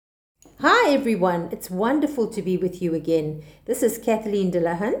Hi everyone, it's wonderful to be with you again. This is Kathleen de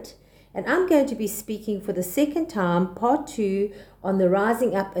la Hunt, and I'm going to be speaking for the second time, part two, on the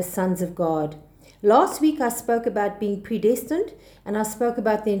rising up as sons of God. Last week I spoke about being predestined, and I spoke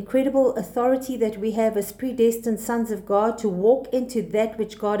about the incredible authority that we have as predestined sons of God to walk into that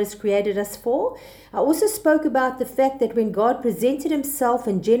which God has created us for. I also spoke about the fact that when God presented himself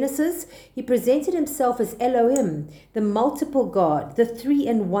in Genesis, he presented himself as Elohim, the multiple God, the three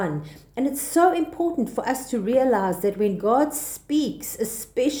in one. And it's so important for us to realize that when God speaks,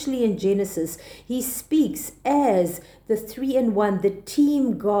 especially in Genesis, he speaks as the three in one, the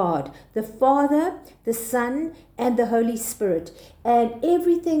team God, the Father, the Son, and the Holy Spirit. And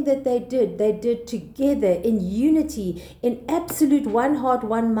everything that they did together in unity, in absolute one heart,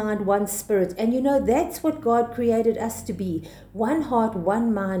 one mind, one spirit. And you know, that's what God created us to be: one heart,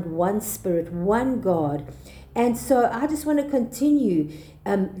 one mind, one spirit, one God. And so I just want to continue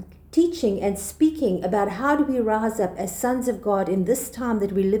teaching and speaking about how do we rise up as sons of God in this time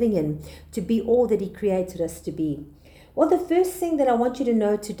that we're living in to be all that he created us to be. Well, the first thing that I want you to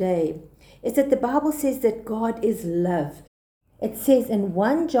know today is that the Bible says that God is love. It says in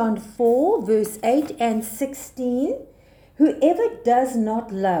 1 John 4 verse 8 and 16, whoever does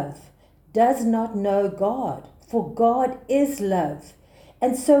not love does not know God, for God is love.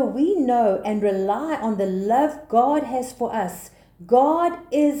 And so we know and rely on the love God has for us. God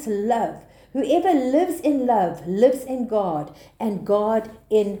is love. Whoever lives in love lives in God, and God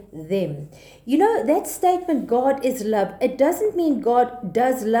in them. You know, that statement, God is love, it doesn't mean God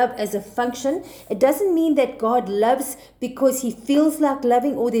does love as a function. It doesn't mean that God loves because he feels like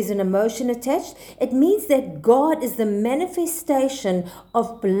loving or there's an emotion attached. It means that God is the manifestation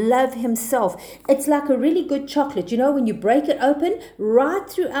of love himself. It's like a really good chocolate. You know, when you break it open, right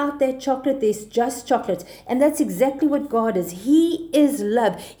throughout that chocolate, there's just chocolate. And that's exactly what God is. He is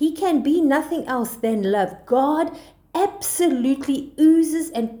love. He can be nothing else than love. God absolutely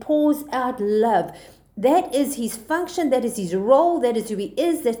oozes and pours out love. That is his function, that is his role, that is who he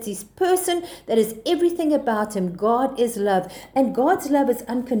is, that's his person, that is everything about him. God is love, and God's love is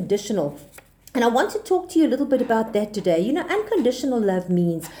unconditional. And I want to talk to you a little bit about that today. You know, unconditional love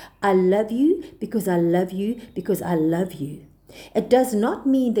means I love you because I love you because I love you. It does not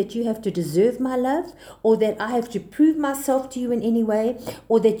mean that you have to deserve my love, or that I have to prove myself to you in any way,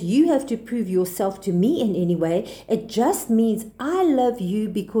 or that you have to prove yourself to me in any way. It just means I love you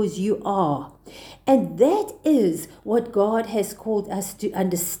because you are. And that is what God has called us to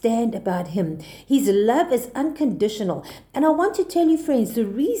understand about him. His love is unconditional. And I want to tell you, friends, the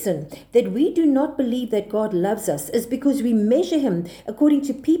reason that we do not believe that God loves us is because we measure him according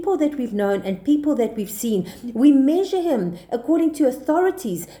to people that we've known and people that we've seen. We measure him according to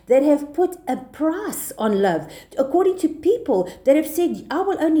authorities that have put a price on love, according to people that have said, I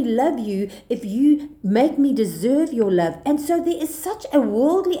will only love you if you make me deserve your love. And so there is such a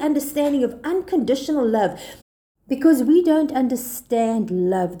worldly understanding of unconditional love, because we don't understand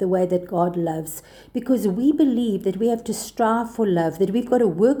love the way that God loves, because we believe that we have to strive for love, that we've got to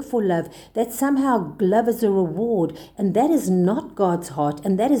work for love, that somehow love is a reward, and that is not God's heart,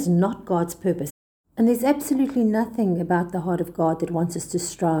 and that is not God's purpose. And there's absolutely nothing about the heart of God that wants us to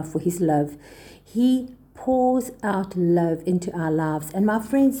strive for his love. He pours out love into our lives. And my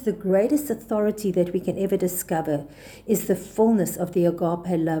friends, the greatest authority that we can ever discover is the fullness of the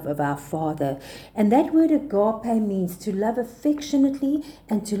agape love of our Father. And that word agape means to love affectionately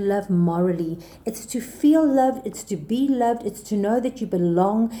and to love morally. It's to feel loved, it's to be loved, it's to know that you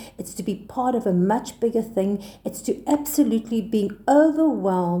belong, it's to be part of a much bigger thing. It's to absolutely being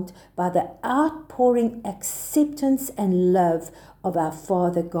overwhelmed by the outpouring acceptance and love of our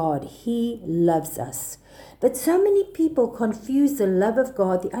Father God. He loves us. But so many people confuse the love of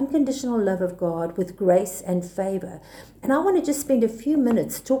God, the unconditional love of God, with grace and favor. And I want to just spend a few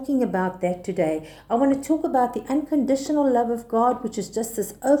minutes talking about that today. I want to talk about the unconditional love of God, which is just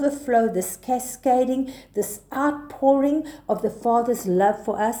this overflow, this cascading, this outpouring of the Father's love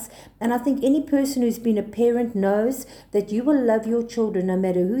for us. And I think any person who's been a parent knows that you will love your children no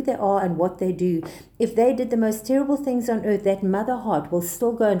matter who they are and what they do. If they did the most terrible things on earth, that mother heart will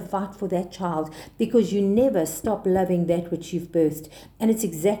still go and fight for that child, because you never stop loving that which you've birthed. And it's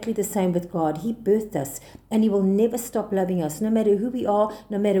exactly the same with God. He birthed us, and he will never stop loving us, no matter who we are,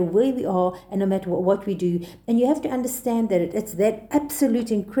 no matter where we are, and no matter what we do. And you have to understand that it's that absolute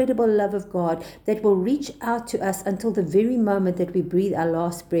incredible love of God that will reach out to us until the very moment that we breathe our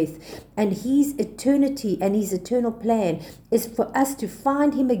last breath. And his eternity and his eternal plan is for us to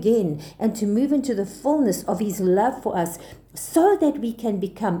find him again and to move into the fullness of his love for us, so that we can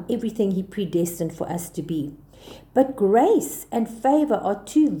become everything he predestined for us to be. But grace and favor are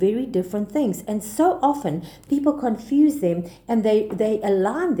two very different things. And so often people confuse them and they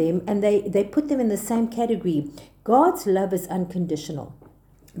align them and they put them in the same category. God's love is unconditional.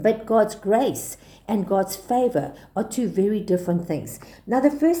 But God's grace and God's favor are two very different things. Now,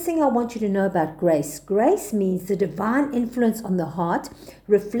 the first thing I want you to know about grace means the divine influence on the heart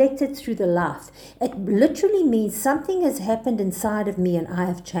reflected through the life. It literally means something has happened inside of me and I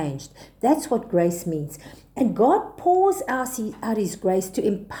have changed. That's what grace means. And God pours out His grace to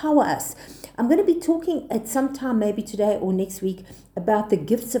empower us. I'm going to be talking at some time, maybe today or next week, about the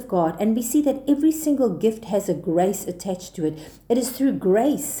gifts of God. And we see that every single gift has a grace attached to it. It is through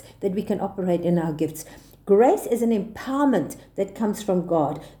grace that we can operate in our gifts. Grace is an empowerment that comes from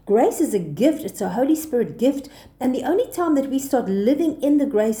God. Grace is a gift. It's a Holy Spirit gift. And the only time that we start living in the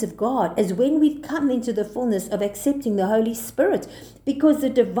grace of God is when we've come into the fullness of accepting the Holy Spirit, because the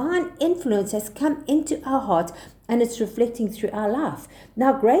divine influence has come into our heart and it's reflecting through our life.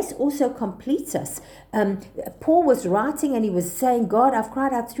 Now, grace also completes us. Paul was writing and he was saying, God, I've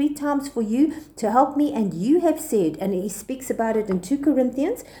cried out 3 times for you to help me, and you have said, and he speaks about it in 2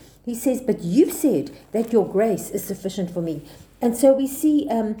 Corinthians, he says, but you've said that your grace is sufficient for me. And so we see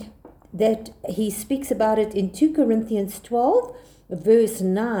that he speaks about it in 2 Corinthians 12, verse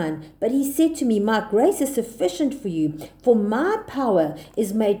 9. But he said to me, my grace is sufficient for you, for my power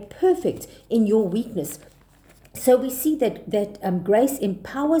is made perfect in your weakness. So we see that grace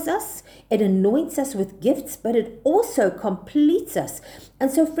empowers us, it anoints us with gifts, but it also completes us.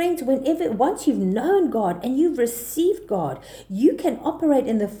 And so, friends, once you've known God and you've received God, you can operate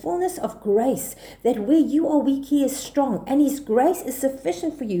in the fullness of grace, that where you are weak, He is strong, and His grace is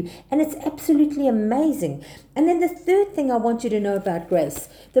sufficient for you. And it's absolutely amazing. And then the third thing I want you to know about grace,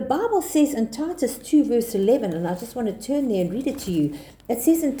 the Bible says in Titus 2, verse 11, and I just want to turn there and read it to you. It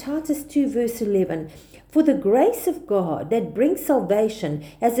says in Titus 2, verse 11, for the grace of God that brings salvation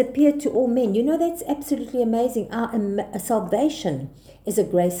has appeared to all men. You know, that's absolutely amazing. Our salvation is a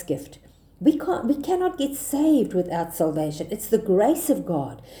grace gift. We cannot get saved without salvation. It's the grace of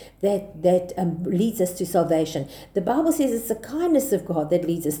God that leads us to salvation. The Bible says it's the kindness of God that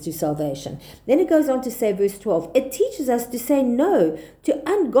leads us to salvation. Then it goes on to say, verse 12, it teaches us to say no to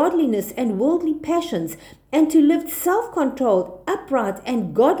ungodliness and worldly passions, and to live self-controlled, upright,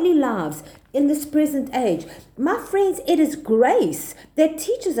 and godly lives in this present age. My friends, it is grace that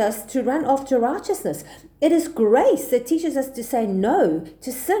teaches us to run after righteousness. It is grace that teaches us to say no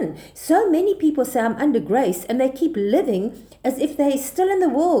to sin. So many people say, I'm under grace, and they keep living as if they're still in the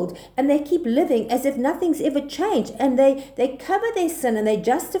world, and they keep living as if nothing's ever changed, and they cover their sin and they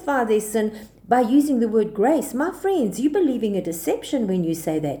justify their sin by using the word grace. My friends, you're believing a deception when you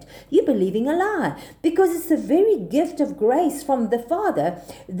say that. You're believing a lie, because it's the very gift of grace from the Father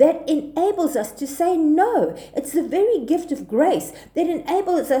that enables us to say no. It's the very gift of grace that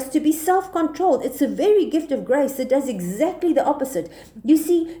enables us to be self-controlled. It's the very gift of grace that does exactly the opposite. You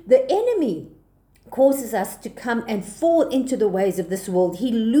see, the enemy causes us to come and fall into the ways of this world.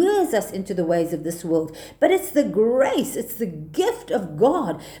 He lures us into the ways of this world. But it's the grace, it's the gift of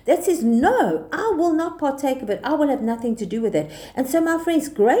God that says, no, I will not partake of it. I will have nothing to do with it. And so, my friends,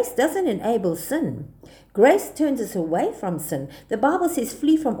 grace doesn't enable sin. Grace turns us away from sin. The Bible says,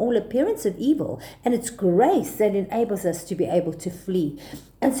 flee from all appearance of evil. And it's grace that enables us to be able to flee.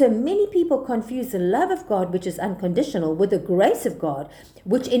 And so many people confuse the love of God, which is unconditional, with the grace of God,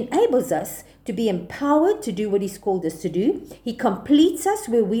 which enables us to be empowered to do what He's called us to do. He completes us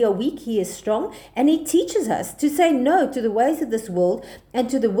where we are weak. He is strong. And He teaches us to say no to the ways of this world, and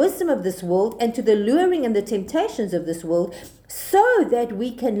to the wisdom of this world, and to the luring and the temptations of this world, so that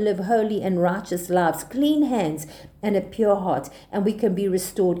we can live holy and righteous lives, clean hands and a pure heart, and we can be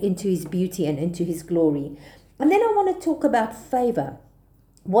restored into His beauty and into His glory. And then I want to talk about favor.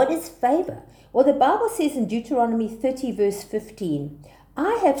 What is favor? Well, the Bible says in Deuteronomy 30, verse 15,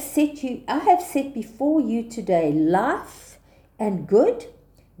 I have set before you today life and good,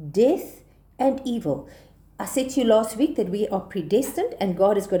 death and evil. I said to you last week that we are predestined, and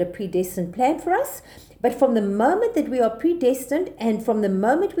God has got a predestined plan for us. But from the moment that we are predestined, and from the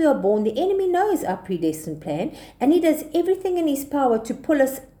moment we are born, the enemy knows our predestined plan, and he does everything in his power to pull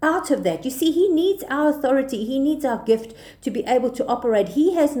us out of that. You see, he needs our authority. He needs our gift to be able to operate.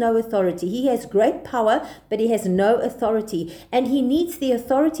 He has no authority. He has great power, but he has no authority. And he needs the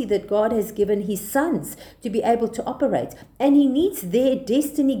authority that God has given his sons to be able to operate. And he needs their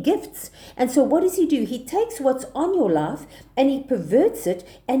destiny gifts. And so what does he do? He takes what's on your life and he perverts it,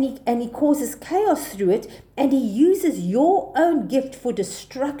 and he causes chaos through it, and he uses your own gift for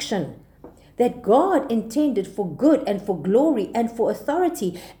destruction. that God intended for good and for glory and for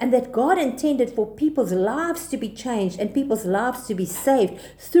authority, and that God intended for people's lives to be changed and people's lives to be saved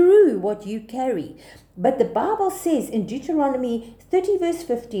through what you carry. But the Bible says in Deuteronomy 30 verse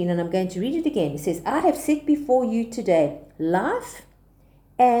 15, and I'm going to read it again. It says, I have set before you today life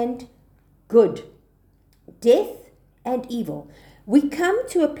and good, death and evil. We come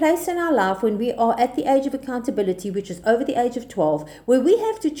to a place in our life when we are at the age of accountability, which is over the age of 12, where we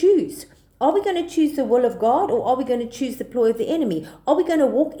have to choose. Are we going to choose the will of God, or are we going to choose the ploy of the enemy? Are we going to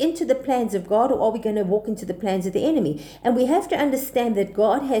walk into the plans of God, or are we going to walk into the plans of the enemy? And we have to understand that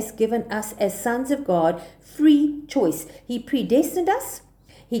God has given us as sons of God free choice. He predestined us.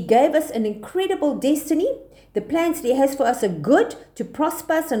 He gave us an incredible destiny. The plans that He has for us are good, to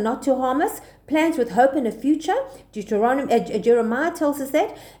prosper us and not to harm us. Plans with hope and a future. Jeremiah tells us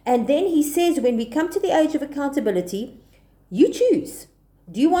that. And then He says, when we come to the age of accountability, you choose.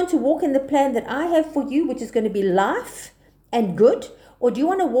 Do you want to walk in the plan that I have for you, which is going to be life and good? Or do you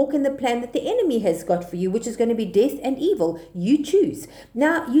want to walk in the plan that the enemy has got for you, which is going to be death and evil? You choose.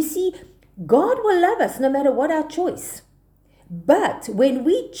 Now, you see, God will love us no matter what our choice. But when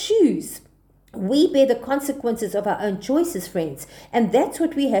we choose, we bear the consequences of our own choices, friends. And that's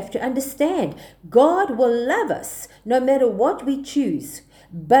what we have to understand. God will love us no matter what we choose,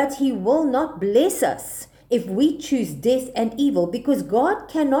 but He will not bless us if we choose death and evil, because God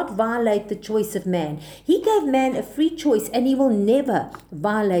cannot violate the choice of man. He gave man a free choice, and He will never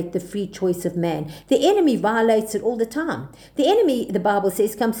violate the free choice of man. The enemy violates it all the time. The enemy, the Bible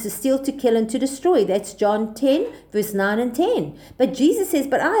says, comes to steal, to kill, and to destroy. That's John 10, verse 9 and 10. But Jesus says,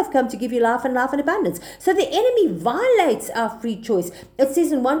 but I have come to give you life and life in abundance. So the enemy violates our free choice. It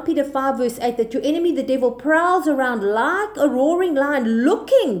says in 1 Peter 5, verse 8, that your enemy, the devil, prowls around like a roaring lion,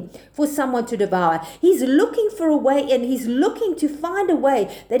 looking for someone to devour. He's looking for a way in. He's looking to find a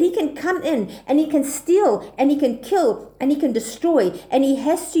way that he can come in and he can steal and he can kill and he can destroy. And he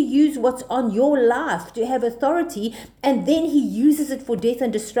has to use what's on your life to have authority. And then he uses it for death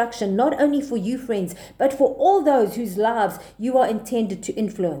and destruction, not only for you, friends, but for all those whose lives you are intended to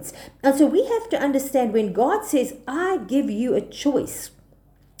influence. And so we have to understand, when God says, I give you a choice,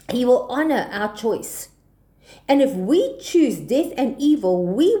 He will honor our choice. And if we choose death and evil,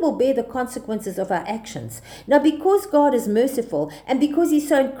 we will bear the consequences of our actions. Now, because God is merciful, and because He's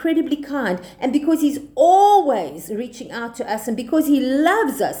so incredibly kind, and because He's always reaching out to us, and because He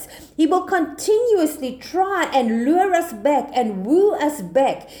loves us, He will continuously try and lure us back and woo us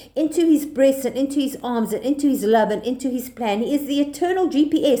back into His breast and into His arms and into His love and into His plan. He is the eternal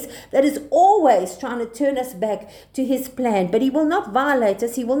GPS that is always trying to turn us back to His plan. But He will not violate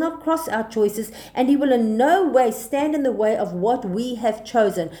us. He will not cross our choices, and He will in no way stand in the way of what we have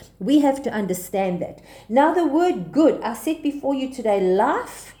chosen. We have to understand that. Now, the word good, I set before you today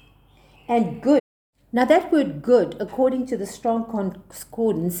life and good. Now, that word good, according to the Strong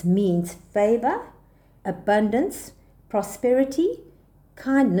Concordance, means favor, abundance, prosperity,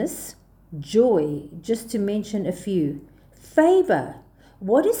 kindness, joy, just to mention a few. Favor.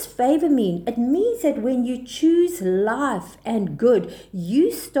 What does favor mean? It means that when you choose life and good,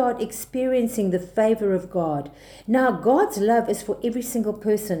 you start experiencing the favor of God. Now, God's love is for every single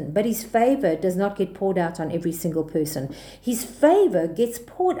person, but His favor does not get poured out on every single person. His favor gets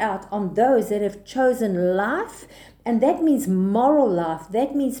poured out on those that have chosen life. And that means moral life.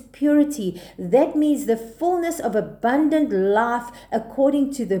 That means purity. That means the fullness of abundant life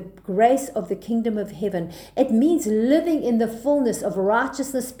according to the grace of the kingdom of heaven. It means living in the fullness of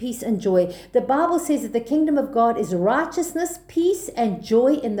righteousness, peace, and joy. The Bible says that the kingdom of God is righteousness, peace, and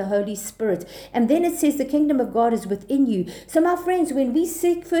joy in the Holy Spirit. And then it says the kingdom of God is within you. So, my friends, when we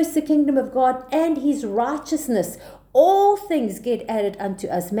seek first the kingdom of God and His righteousness, all things get added unto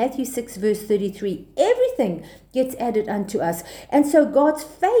us. Matthew 6 verse 33. Everything gets added unto us. And so God's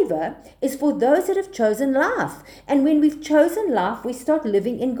favor is for those that have chosen life. And when we've chosen life, we start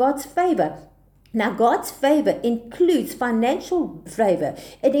living in God's favor. Now, God's favor includes financial favor.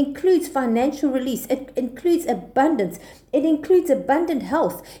 It includes financial release. It includes abundance. It includes abundant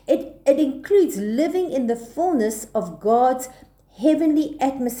health. It includes living in the fullness of God's heavenly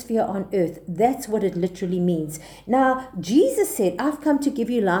atmosphere on earth. That's what it literally means. Now, Jesus said, I've come to give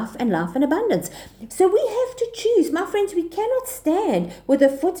you life and life in abundance. So we have to choose. My friends, we cannot stand with a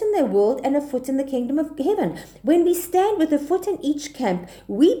foot in the world and a foot in the kingdom of heaven. When we stand with a foot in each camp,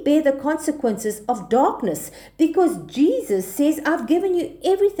 we bear the consequences of darkness, because Jesus says, I've given you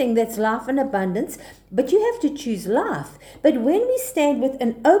everything that's life and abundance, but you have to choose life. But when we stand with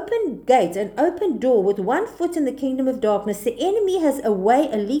an open gate, an open door, with one foot in the kingdom of darkness, the enemy enemy has a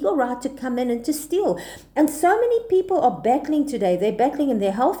legal right to come in and to steal. And so many people are battling today. They're battling in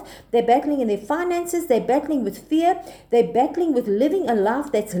their health, they're battling in their finances, they're battling with fear, they're battling with living a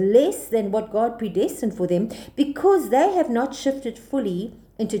life that's less than what God predestined for them, because they have not shifted fully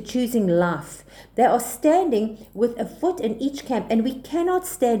into choosing life. They are standing with a foot in each camp, and we cannot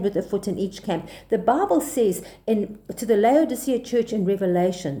stand with a foot in each camp. The Bible says to the Laodicea church in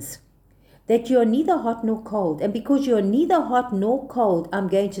Revelations that you are neither hot nor cold. And because you are neither hot nor cold, I'm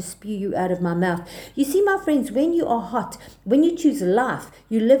going to spew you out of my mouth. You see, my friends, when you are hot, when you choose life,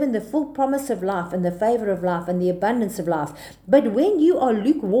 you live in the full promise of life and the favor of life and the abundance of life. But when you are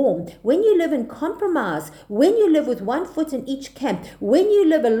lukewarm, when you live in compromise, when you live with one foot in each camp, when you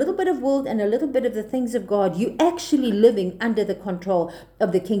live a little bit of world and a little bit of the things of God, you actually living under the control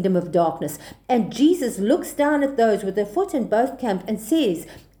of the kingdom of darkness. And Jesus looks down at those with a foot in both camps and says,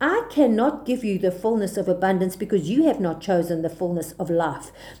 I cannot give you the fullness of abundance because you have not chosen the fullness of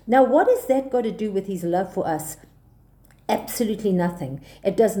life. Now, what has that got to do with his love for us? Absolutely nothing.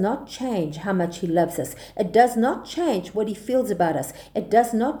 It does not change how much he loves us. It does not change what he feels about us. It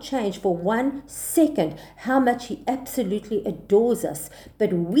does not change for 1 second how much he absolutely adores us.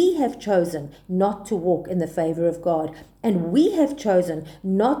 But we have chosen not to walk in the favor of God. And we have chosen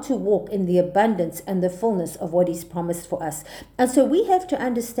not to walk in the abundance and the fullness of what he's promised for us. And so we have to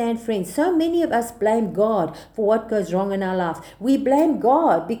understand, friends, so many of us blame God for what goes wrong in our life. We blame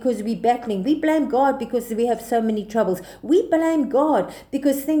God because we're battling. We blame God because we have so many troubles. We blame God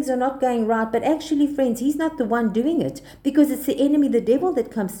because things are not going right. But actually, friends, he's not the one doing it, because it's the enemy, the devil,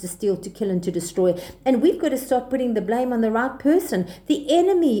 that comes to steal, to kill, and to destroy. And we've got to start putting the blame on the right person. The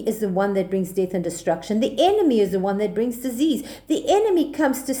enemy is the one that brings death and destruction. The enemy is the one that brings disease. The enemy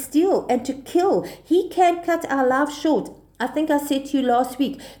comes to steal and to kill. He can cut our life short. I think I said to you last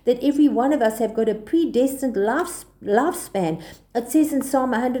week that every one of us have got a predestined lifespan. It says in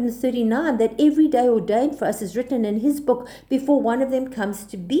Psalm 139 that every day ordained for us is written in his book before one of them comes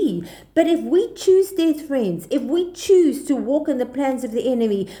to be. But if we choose death, friends, if we choose to walk in the plans of the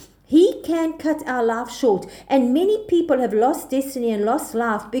enemy, he can cut our life short. And many people have lost destiny and lost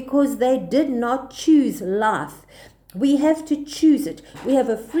life because they did not choose life. We have to choose it. We have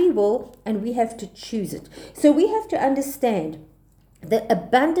a free will and we have to choose it. So we have to understand the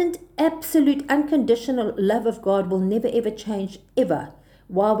abundant, absolute, unconditional love of God will never ever change ever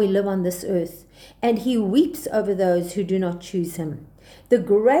while we live on this earth. And he weeps over those who do not choose him. The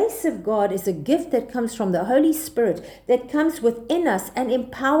grace of God is a gift that comes from the Holy Spirit, that comes within us and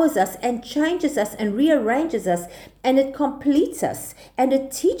empowers us and changes us and rearranges us, and it completes us and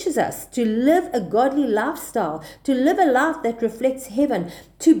it teaches us to live a godly lifestyle, to live a life that reflects heaven,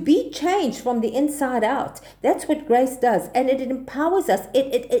 to be changed from the inside out. That's what grace does, and it empowers us.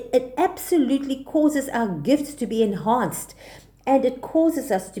 It absolutely causes our gifts to be enhanced. And it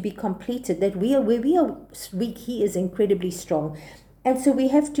causes us to be completed, that where we are weak, he is incredibly strong. And so we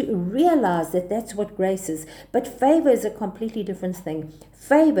have to realize that that's what grace is. But favor is a completely different thing.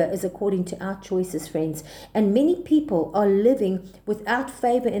 Favor is according to our choices, friends. And many people are living without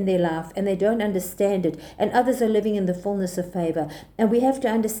favor in their life and they don't understand it. And others are living in the fullness of favor. And we have to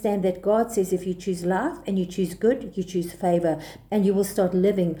understand that God says if you choose life and you choose good, you choose favor. And you will start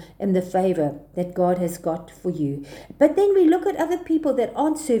living in the favor that God has got for you. But then we look at other people that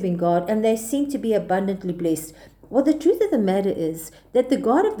aren't serving God and they seem to be abundantly blessed. Well, the truth of the matter is that the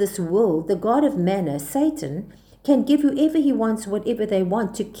God of this world, the God of manna, Satan, can give whoever he wants whatever they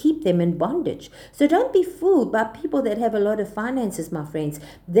want to keep them in bondage. So don't be fooled by people that have a lot of finances, my friends.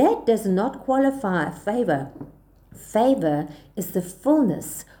 That does not qualify favor. Favor is the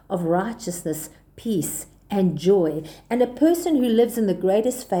fullness of righteousness, peace, and joy. And a person who lives in the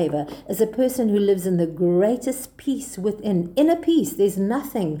greatest favor is a person who lives in the greatest peace within. Inner peace. There's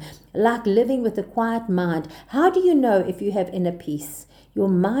nothing like living with a quiet mind. How do you know if you have inner peace? Your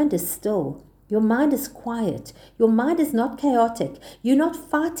mind is still. Your mind is quiet. Your mind is not chaotic. You're not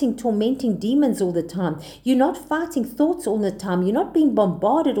fighting, tormenting demons all the time. You're not fighting thoughts all the time. You're not being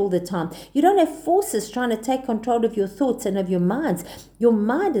bombarded all the time. You don't have forces trying to take control of your thoughts and of your minds. Your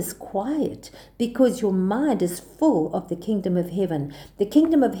mind is quiet because your mind is full of the kingdom of heaven. The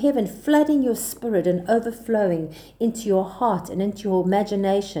kingdom of heaven flooding your spirit and overflowing into your heart and into your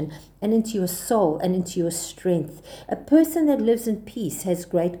imagination and into your soul and into your strength. A person that lives in peace has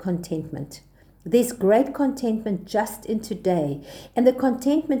great contentment. There's great contentment just in today. And the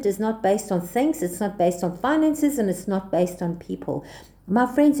contentment is not based on things, it's not based on finances, and it's not based on people.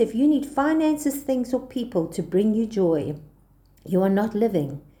 My friends, if you need finances, things, or people to bring you joy, you are not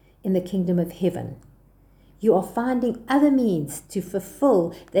living in the kingdom of heaven. you are finding other means to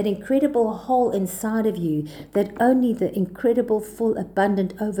fulfill that incredible hole inside of you that only the incredible, full,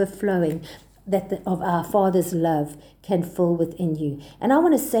 abundant, overflowing of our Father's love can fill within you. And I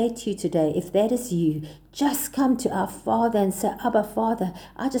want to say to you today, if that is you, just come to our Father and say, Abba, Father,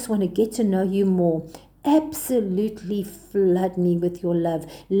 I just want to get to know you more. Absolutely flood me with your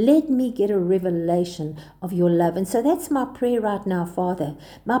love. Let me get a revelation of your love. And so that's my prayer right now, Father.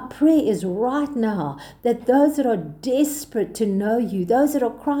 My prayer is right now that those that are desperate to know you, those that are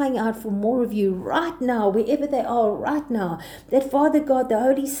crying out for more of you right now, wherever they are right now, that Father God, the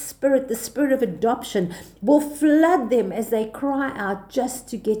Holy Spirit, the Spirit of adoption will flood them as they cry out just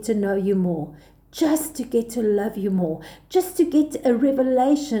to get to know you more. Just to get to love you more, just to get a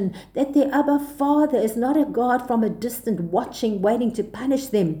revelation that their Abba Father is not a God from a distant watching, waiting to punish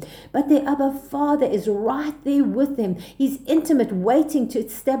them, but their Abba Father is right there with them. He's intimate, waiting to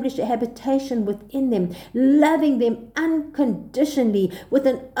establish a habitation within them, loving them unconditionally with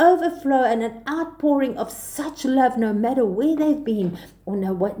an overflow and an outpouring of such love, no matter where they've been or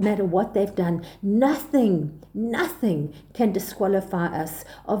no matter what they've done. Nothing can disqualify us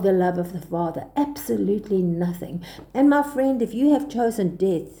of the love of the Father. Absolutely nothing. And my friend, if you have chosen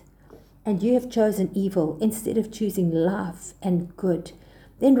death and you have chosen evil instead of choosing life and good,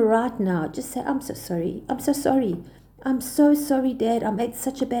 then right now just say, I'm so sorry. I'm so sorry. I'm so sorry, Dad. I made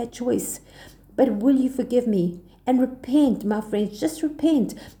such a bad choice. But will you forgive me? And repent, my friends, just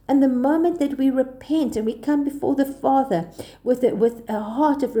repent. And the moment that we repent and we come before the Father with a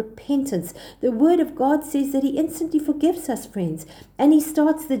heart of repentance, the Word of God says that He instantly forgives us, friends. And He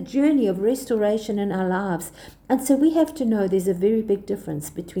starts the journey of restoration in our lives. And so we have to know there's a very big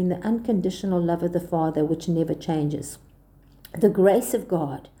difference between the unconditional love of the Father, which never changes, the grace of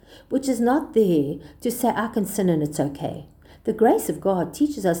God, which is not there to say, I can sin and it's okay. The grace of God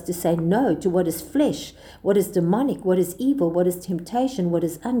teaches us to say no to what is flesh, what is demonic, what is evil, what is temptation, what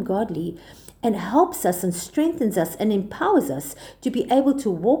is ungodly, and helps us and strengthens us and empowers us to be able to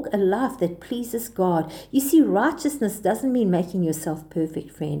walk a life that pleases God. You see, righteousness doesn't mean making yourself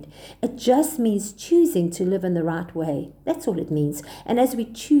perfect, friend. It just means choosing to live in the right way. That's all it means. And as we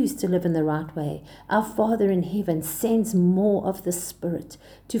choose to live in the right way, our Father in heaven sends more of the Spirit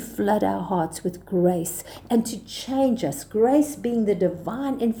to flood our hearts with grace and to change us. Grace being the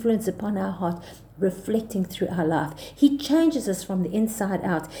divine influence upon our heart, reflecting through our life. He changes us from the inside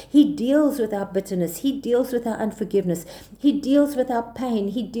out. He deals with our bitterness. He deals with our unforgiveness. He deals with our pain.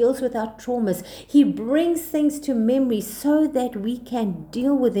 He deals with our traumas. He brings things to memory so that we can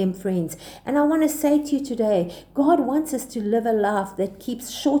deal with them, friends. And I want to say to you today, God wants us to live a life that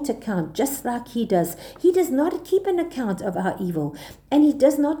keeps short account, just like He does. He does not keep an account of our evil, and He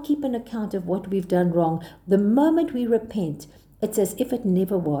does not keep an account of what we've done wrong. The moment we repent, it's as if it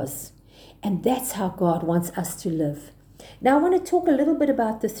never was. And that's how God wants us to live. Now I want to talk a little bit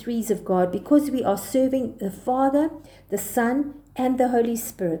about the threes of God, because we are serving the Father, the Son, and the Holy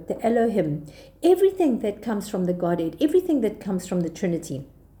Spirit, the Elohim. Everything that comes from the Godhead, everything that comes from the Trinity,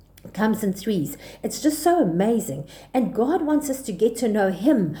 comes in threes. It's just so amazing. And God wants us to get to know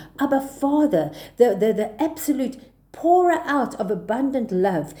Him, Abba Father, the absolute pourer out of abundant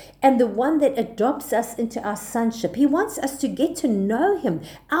love, and the one that adopts us into our sonship. He wants us to get to know Him,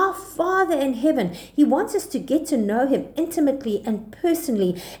 our Father in heaven. He wants us to get to know Him intimately and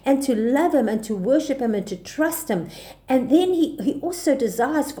personally, and to love Him and to worship Him and to trust Him. And then he also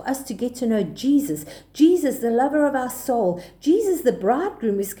desires for us to get to know Jesus. Jesus, the lover of our soul. Jesus, the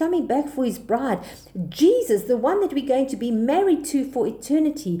bridegroom who's coming back for His bride. Jesus, the one that we're going to be married to for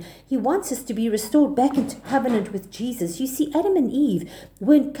eternity. He wants us to be restored back into covenant with Jesus. You see, Adam and Eve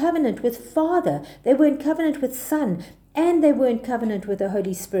were in covenant with Father. They were in covenant with Son. And they were in covenant with the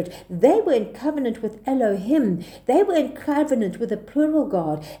Holy Spirit. They were in covenant with Elohim. They were in covenant with a plural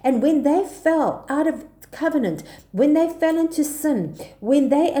God. And when they fell out of covenant, when they fell into sin, when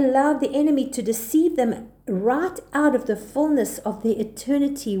they allowed the enemy to deceive them right out of the fullness of their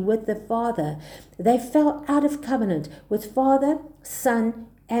eternity with the Father, they fell out of covenant with Father, Son,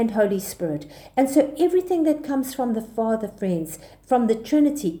 and Holy Spirit. And so everything that comes from the Father, friends, from the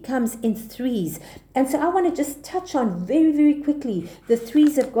Trinity, comes in threes. And so I want to just touch on very, very quickly the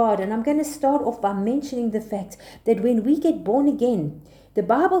threes of God. And I'm going to start off by mentioning the fact that when we get born again, the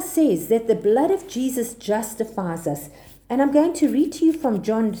Bible says that the blood of Jesus justifies us. And I'm going to read to you from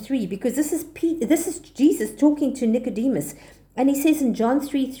John 3, because this is Jesus talking to Nicodemus. And he says in John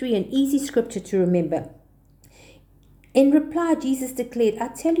 3:3, an easy scripture to remember, In reply, Jesus declared, I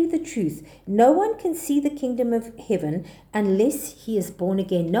tell you the truth, no one can see the kingdom of heaven unless he is born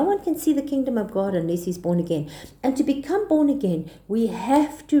again. No one can see the kingdom of God unless he's born again. And to become born again, we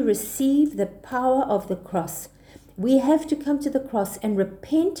have to receive the power of the cross. We have to come to the cross and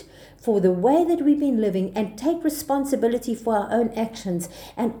repent for the way that we've been living and take responsibility for our own actions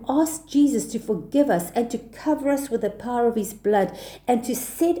and ask Jesus to forgive us and to cover us with the power of his blood and to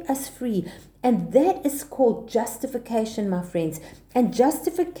set us free. And that is called justification, my friends. And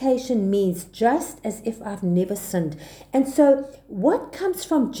justification means just as if I've never sinned. And so what comes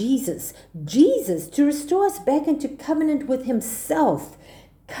from Jesus? Jesus, to restore us back into covenant with himself,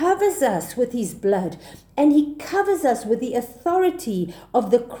 covers us with his blood, and he covers us with the authority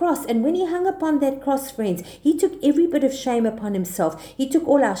of the cross. And when he hung upon that cross, friends, he took every bit of shame upon himself. He took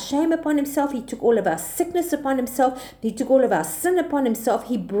all our shame upon himself. He took all of our sickness upon himself. He took all of our sin upon himself.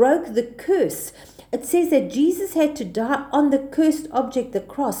 He broke the curse. It says that Jesus had to die on the cursed object, the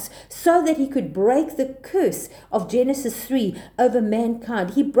cross, so that he could break the curse of Genesis 3 over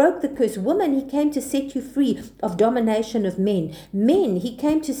mankind. He broke the curse. Woman, he came to set you free of domination of men. Men, he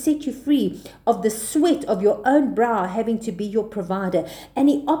came to set you free of the sweat of your own brow having to be your provider. And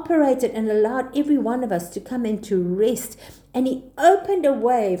he operated and allowed every one of us to come into rest. And he opened a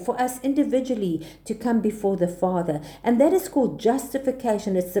way for us individually to come before the Father. And that is called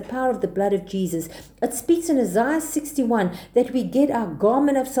justification. It's the power of the blood of Jesus. It speaks in Isaiah 61 that we get our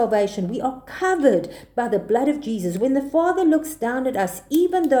garment of salvation. We are covered by the blood of Jesus. When the Father looks down at us,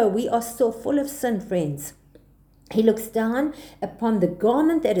 even though we are still full of sin, friends, he looks down upon the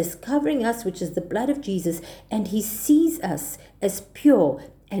garment that is covering us, which is the blood of Jesus, and he sees us as pure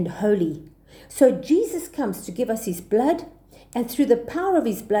and holy. So Jesus comes to give us his blood, and through the power of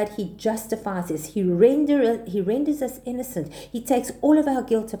his blood, he justifies us. He renders us innocent. He takes all of our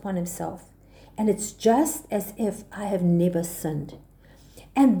guilt upon himself. And it's just as if I have never sinned.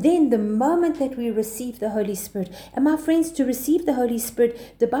 And then the moment that we receive the Holy Spirit, and my friends, to receive the Holy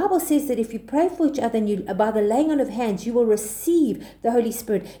Spirit, the Bible says that if you pray for each other and you, by the laying on of hands, you will receive the Holy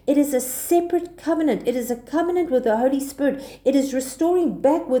Spirit. It is a separate covenant. It is a covenant with the Holy Spirit. It is restoring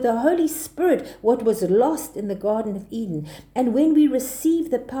back with the Holy Spirit what was lost in the Garden of Eden. And when we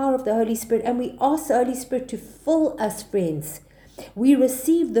receive the power of the Holy Spirit and we ask the Holy Spirit to fill us, friends, we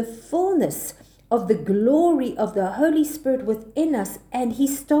receive the fullness of the glory of the Holy Spirit within us, and he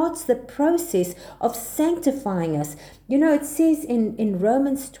starts the process of sanctifying us. You know, it says in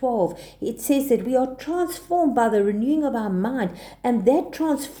Romans 12, it says that we are transformed by the renewing of our mind, and that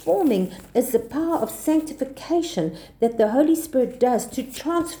transforming is the power of sanctification that the Holy Spirit does to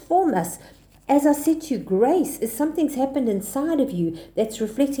transform us. As I said to you, grace is something's happened inside of you that's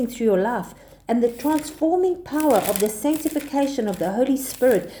reflecting through your life, and the transforming power of the sanctification of the Holy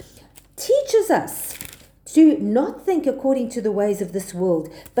Spirit teaches us to not think according to the ways of this world,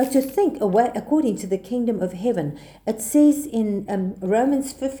 but to think according to the kingdom of heaven. It says in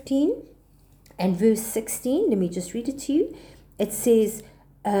Romans 15 and verse 16, let me just read it to you. It says,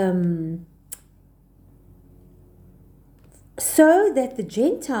 so that the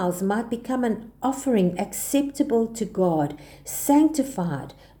Gentiles might become an offering acceptable to God,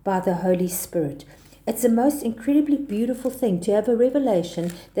 sanctified by the Holy Spirit. It's the most incredibly beautiful thing to have a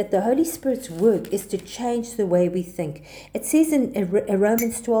revelation that the Holy Spirit's work is to change the way we think. It says in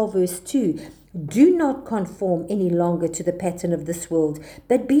Romans 12 verse 2, do not conform any longer to the pattern of this world,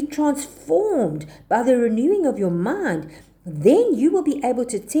 but be transformed by the renewing of your mind. Then you will be able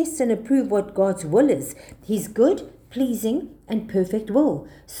to test and approve what God's will is, his good, pleasing, and perfect will.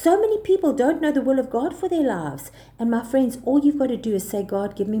 So many people don't know the will of God for their lives. And my friends, all you've got to do is say,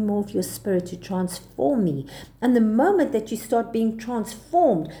 God, give me more of your Spirit to transform me. And the moment that you start being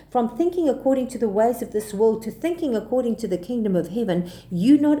transformed from thinking according to the ways of this world to thinking according to the kingdom of heaven,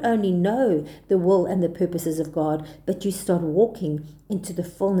 you not only know the will and the purposes of God, but you start walking into the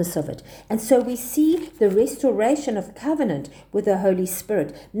fullness of it. And so we see the restoration of covenant with the Holy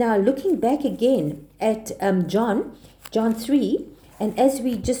Spirit. Now, looking back again at John 3, and as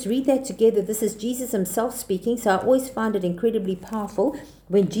we just read that together, this is Jesus himself speaking. So I always find it incredibly powerful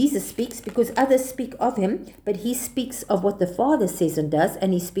when Jesus speaks, because others speak of him, but he speaks of what the Father says and does,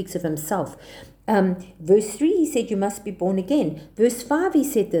 and he speaks of himself. Verse 3, he said, you must be born again. Verse 5, he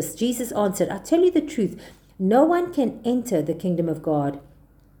said this, Jesus answered, I tell you the truth, no one can enter the kingdom of God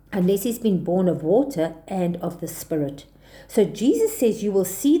unless he's been born of water and of the Spirit. So Jesus says, you will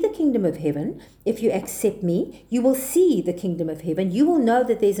see the kingdom of heaven. If you accept me, you will see the kingdom of heaven. You will know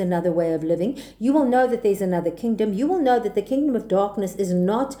that there's another way of living. You will know that there's another kingdom. You will know that the kingdom of darkness is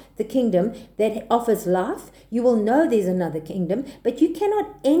not the kingdom that offers life. You will know there's another kingdom, but you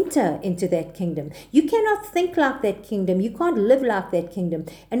cannot enter into that kingdom. You cannot think like that kingdom. You can't live like that kingdom.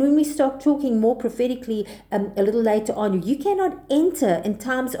 And when we start talking more prophetically a little later on, you cannot enter in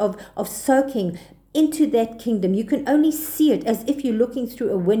times of soaking into that kingdom. You can only see it as if you're looking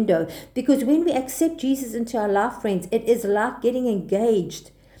through a window, because when we accept Jesus into our life, friends, it is like getting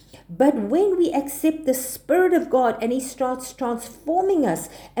engaged. But when we accept the Spirit of God and He starts transforming us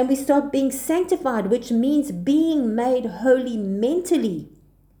and we start being sanctified, which means being made holy mentally,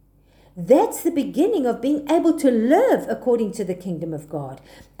 that's the beginning of being able to live according to the kingdom of God.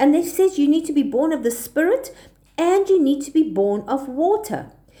 And it says you need to be born of the Spirit and you need to be born of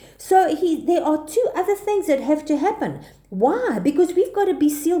water. So there are two other things that have to happen. Why? Because we've got to be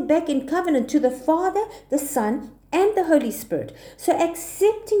sealed back in covenant to the Father, the Son, and the Holy Spirit. So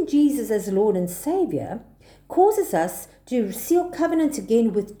accepting Jesus as Lord and Savior causes us to seal covenant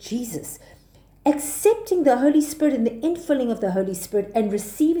again with Jesus. Accepting the Holy Spirit and the infilling of the Holy Spirit and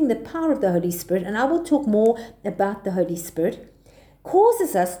receiving the power of the Holy Spirit, and I will talk more about the Holy Spirit,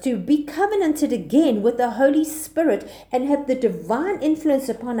 causes us to be covenanted again with the Holy Spirit and have the divine influence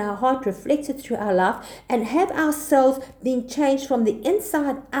upon our heart reflected through our life, and have ourselves being changed from the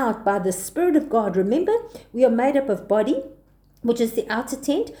inside out by the Spirit of God. Remember, we are made up of body, which is the outer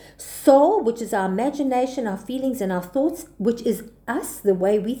tent, soul, which is our imagination, our feelings, and our thoughts, which is us, the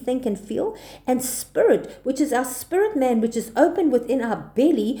way we think and feel, and spirit, which is our spirit man, which is open within our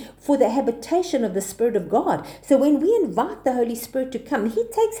belly for the habitation of the Spirit of God. So when we invite the Holy Spirit to come, He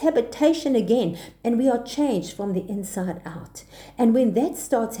takes habitation again, and we are changed from the inside out. And when that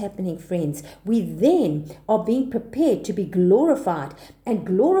starts happening, friends, we then are being prepared to be glorified. And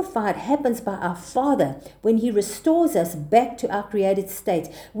glorified happens by our Father when He restores us back to our created state.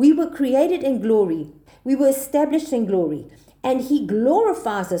 We were created in glory. We were established in glory. And He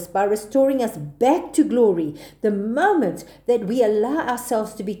glorifies us by restoring us back to glory the moment that we allow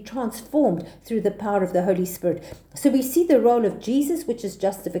ourselves to be transformed through the power of the Holy Spirit. So we see the role of Jesus, which is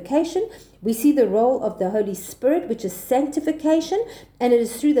justification. We see the role of the Holy Spirit, which is sanctification. And it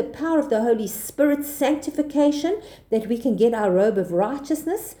is through the power of the Holy Spirit's sanctification that we can get our robe of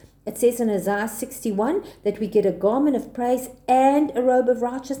righteousness. It says in Isaiah 61 that we get a garment of praise and a robe of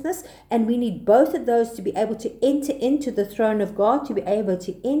righteousness, and we need both of those to be able to enter into the throne of God, to be able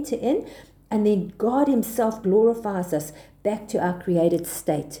to enter in, and then God Himself glorifies us back to our created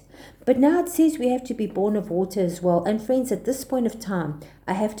state. But now it says we have to be born of water as well. And friends, at this point of time,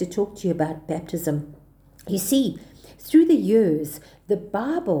 I have to talk to you about baptism. You see, through the years, the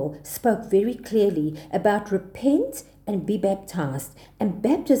Bible spoke very clearly about repent and be baptized. And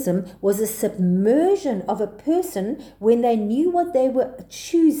baptism was a submersion of a person when they knew what they were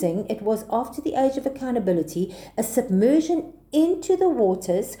choosing. It was after the age of accountability, a submersion into the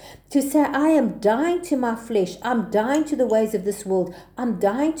waters to say, I am dying to my flesh. I'm dying to the ways of this world. I'm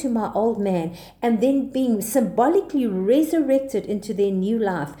dying to my old man. And then being symbolically resurrected into their new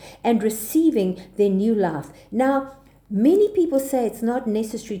life and receiving their new life. Now, many people say it's not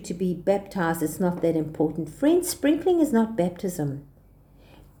necessary to be baptized. It's not that important. Friends, sprinkling is not baptism.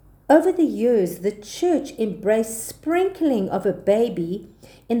 Over the years, the church embraced sprinkling of a baby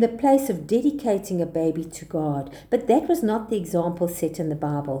in the place of dedicating a baby to God. But that was not the example set in the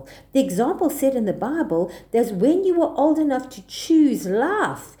Bible. The example set in the Bible is when you were old enough to choose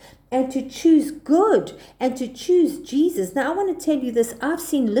life and to choose good and to choose Jesus. Now, I want to tell you this. I've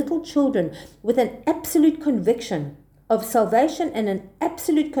seen little children with an absolute conviction of salvation and an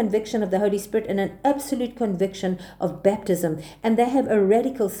absolute conviction of the Holy Spirit and an absolute conviction of baptism. And they have a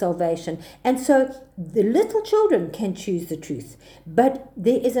radical salvation. And so the little children can choose the truth. But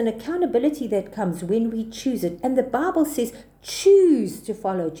there is an accountability that comes when we choose it. And the Bible says, choose to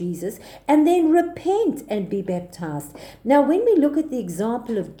follow Jesus and then repent and be baptized. Now, when we look at the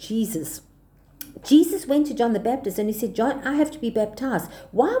example of Jesus went to John the Baptist and he said, John, I have to be baptized.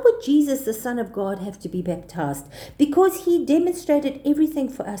 Why would Jesus, the Son of God, have to be baptized? Because He demonstrated everything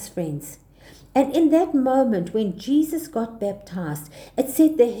for us, friends. And in that moment when Jesus got baptized, it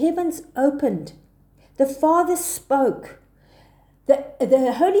said the heavens opened. The Father spoke.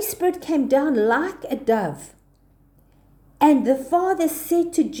 The Holy Spirit came down like a dove. And the Father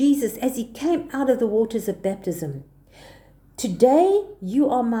said to Jesus as He came out of the waters of baptism, today you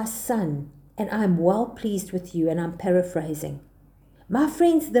are my Son, and I am well pleased with you. And I'm paraphrasing. My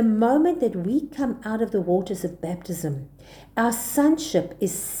friends, the moment that we come out of the waters of baptism, our sonship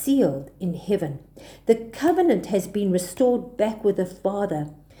is sealed in heaven. The covenant has been restored back with the Father.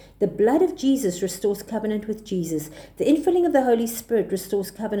 The blood of Jesus restores covenant with Jesus. The infilling of the Holy Spirit restores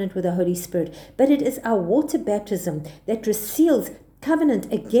covenant with the Holy Spirit. But it is our water baptism that reseals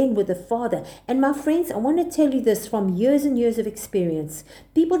covenant again with the Father. And my friends, I want to tell you this from years and years of experience.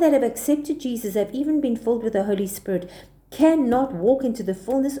 People that have accepted Jesus, have even been filled with the Holy Spirit, cannot walk into the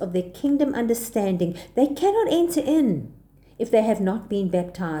fullness of their kingdom understanding. They cannot enter in if they have not been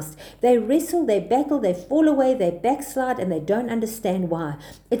baptized. They wrestle, they battle, they fall away, they backslide, and they don't understand why.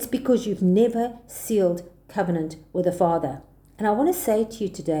 It's because you've never sealed covenant with the Father. And I want to say to you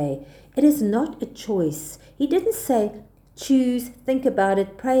today, it is not a choice. He didn't say, choose, think about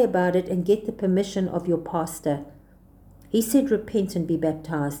it, pray about it, and get the permission of your pastor. He said, repent and be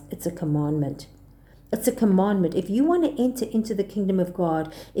baptized. It's a commandment. It's a commandment. If you want to enter into the kingdom of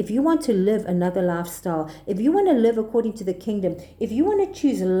God, if you want to live another lifestyle, if you want to live according to the kingdom, if you want to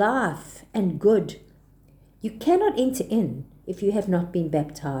choose life and good, you cannot enter in if you have not been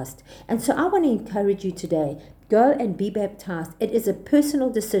baptized. And so I want to encourage you today, go and be baptized. It is a personal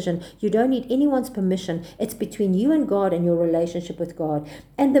decision. You don't need anyone's permission. It's between you and God and your relationship with God.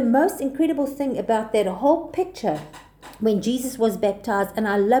 And the most incredible thing about that whole picture, when Jesus was baptized, and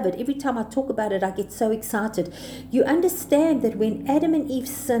I love it, every time I talk about it, I get so excited. You understand that when Adam and Eve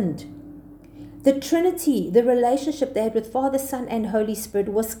sinned, the Trinity, the relationship they had with Father, Son, and Holy Spirit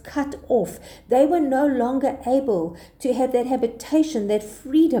was cut off. They were no longer able to have that habitation, that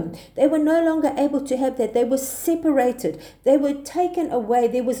freedom. They were no longer able to have that. They were separated. They were taken away.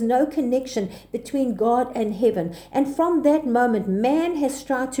 There was no connection between God and heaven. And from that moment, man has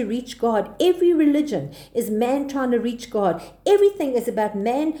tried to reach God. Every religion is man trying to reach God. Everything is about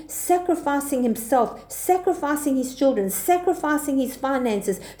man sacrificing himself, sacrificing his children, sacrificing his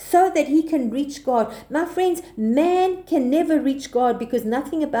finances so that he can reach God. My friends, man can never reach God because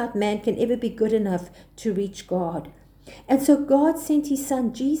nothing about man can ever be good enough to reach God. And so God sent his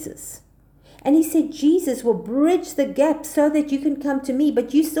son Jesus. And he said, Jesus will bridge the gap so that you can come to me,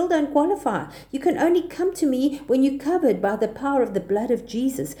 but you still don't qualify. You can only come to me when you're covered by the power of the blood of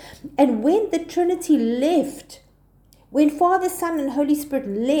Jesus. And when the Trinity left, when Father, Son, and Holy Spirit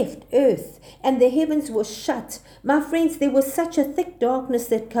left earth and the heavens were shut, my friends, there was such a thick darkness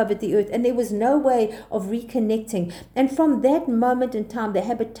that covered the earth and there was no way of reconnecting. And from that moment in time, the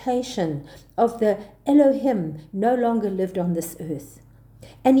habitation of the Elohim no longer lived on this earth.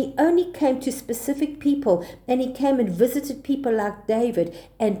 And he only came to specific people, and he came and visited people like David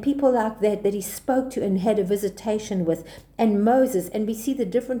and people like that he spoke to and had a visitation with, and Moses. And we see the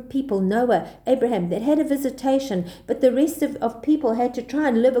different people, Noah, Abraham, that had a visitation, but the rest of people had to try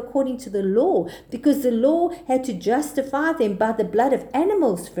and live according to the law, because the law had to justify them by the blood of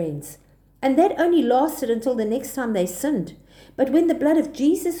animals, friends. And that only lasted until the next time they sinned. But when the blood of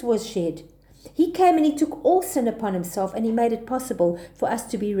Jesus was shed, he came and he took all sin upon himself, and he made it possible for us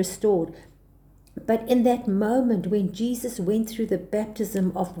to be restored. But in that moment when Jesus went through the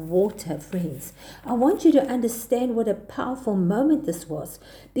baptism of water, friends, I want you to understand what a powerful moment this was.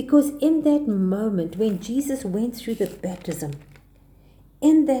 Because in that moment when Jesus went through the baptism,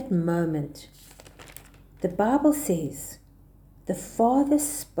 in that moment, the Bible says, the Father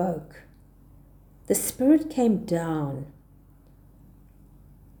spoke, the Spirit came down,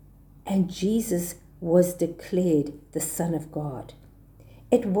 and Jesus was declared the Son of God.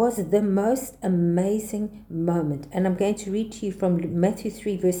 It was the most amazing moment. And I'm going to read to you from Matthew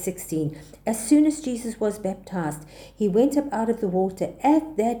 3 verse 16. As soon as Jesus was baptized, he went up out of the water.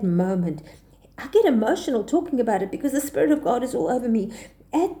 At that moment, I get emotional talking about it because the Spirit of God is all over me.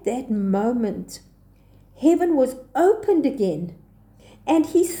 At that moment, heaven was opened again. And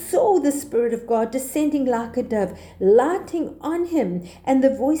he saw the Spirit of God descending like a dove, lighting on him. And the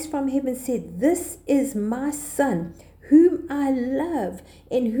voice from heaven said, "This is my Son, whom I love,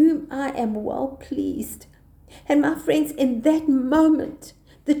 in whom I am well pleased." And my friends, in that moment,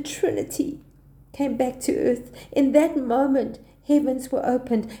 the Trinity came back to earth. In that moment, heavens were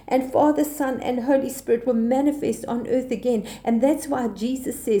opened, and Father, Son, and Holy Spirit were manifest on earth again. And that's why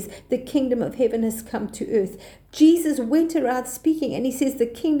Jesus says the kingdom of heaven has come to earth. Jesus went around speaking, and he says the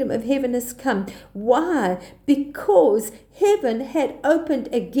kingdom of heaven has come. Why? Because heaven had opened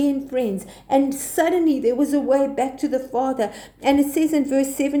again, friends, and suddenly there was a way back to the Father. And it says in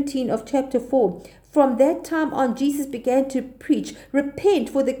verse 17 of chapter 4, from that time on, Jesus began to preach, "Repent,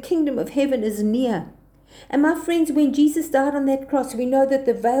 for the kingdom of heaven is near." And my friends, when Jesus died on that cross, we know that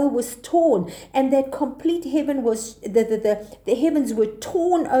the veil was torn and that complete heaven was, the heavens were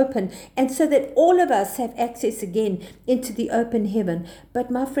torn open. And so that all of us have access again into the open heaven.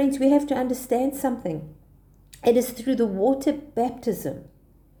 But my friends, we have to understand something. It is through the water baptism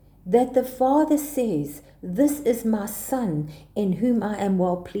that the Father says, "This is my Son, in whom I am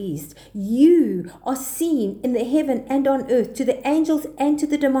well pleased." You are seen in the heaven and on earth, to the angels and to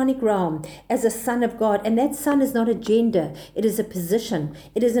the demonic realm, as a son of God. And that son is not a gender, it is a position.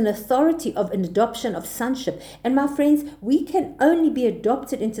 It is an authority of an adoption of sonship. And my friends, we can only be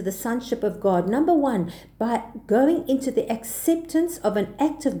adopted into the sonship of God, number one, by going into the acceptance of an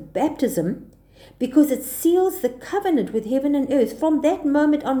act of baptism, because it seals the covenant with heaven and earth. From that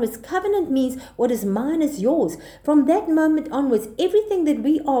moment onwards, covenant means what is mine is yours. From that moment onwards, everything that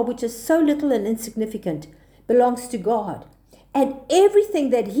we are, which is so little and insignificant, belongs to God. And everything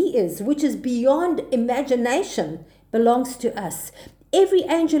that He is, which is beyond imagination, belongs to us. Every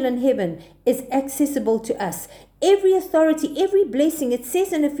angel in heaven is accessible to us. Every authority, every blessing, it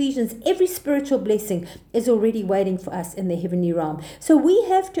says in Ephesians, every spiritual blessing is already waiting for us in the heavenly realm. So we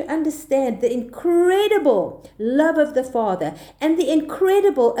have to understand the incredible love of the Father and the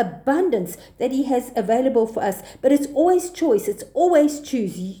incredible abundance that He has available for us. But it's always choice. It's always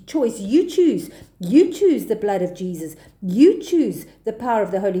choice. You choose. You choose the blood of Jesus. You choose the power of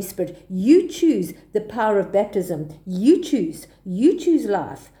the Holy Spirit. You choose the power of baptism. You choose. You choose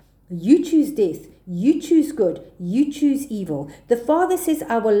life. You choose death. You choose good. You choose evil. The Father says,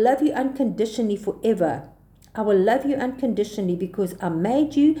 "I will love you unconditionally forever. I will love you unconditionally because I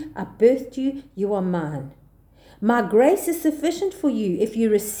made you, I birthed you, you are mine. My grace is sufficient for you if you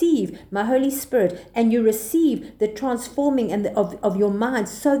receive my Holy Spirit and you receive the transforming and of your mind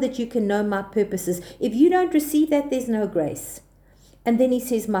so that you can know my purposes. If you don't receive that, there's no grace." And then He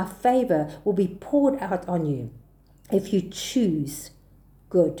says, "My favor will be poured out on you if you choose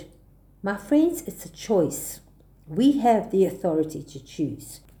good." My friends, it's a choice. We have the authority to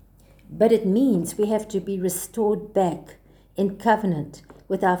choose. But it means we have to be restored back in covenant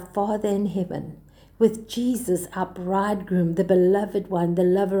with our Father in heaven, with Jesus, our bridegroom, the beloved one, the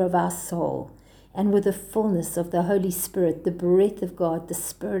lover of our soul, and with the fullness of the Holy Spirit, the breath of God, the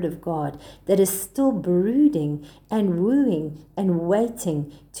Spirit of God, that is still brooding and wooing and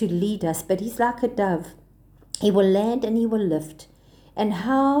waiting to lead us. But He's like a dove. He will land and He will lift. And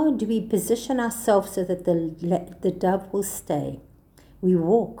how do we position ourselves so that the dove will stay? We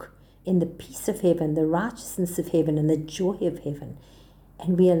walk in the peace of heaven, the righteousness of heaven, and the joy of heaven.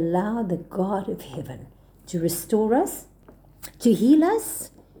 And we allow the God of heaven to restore us, to heal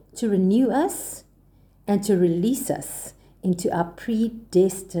us, to renew us, and to release us into our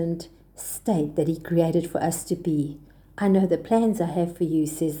predestined state that He created for us to be. "I know the plans I have for you,"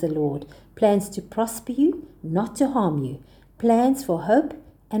 says the Lord, "plans to prosper you, not to harm you, plans for hope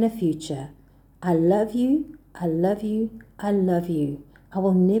and a future. I love you, I love you, I love you. I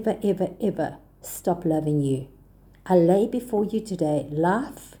will never, ever, ever stop loving you. I lay before you today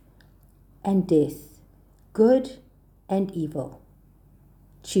life and death, good and evil.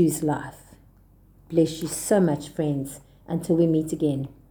 Choose life." Bless you so much, friends. Until we meet again.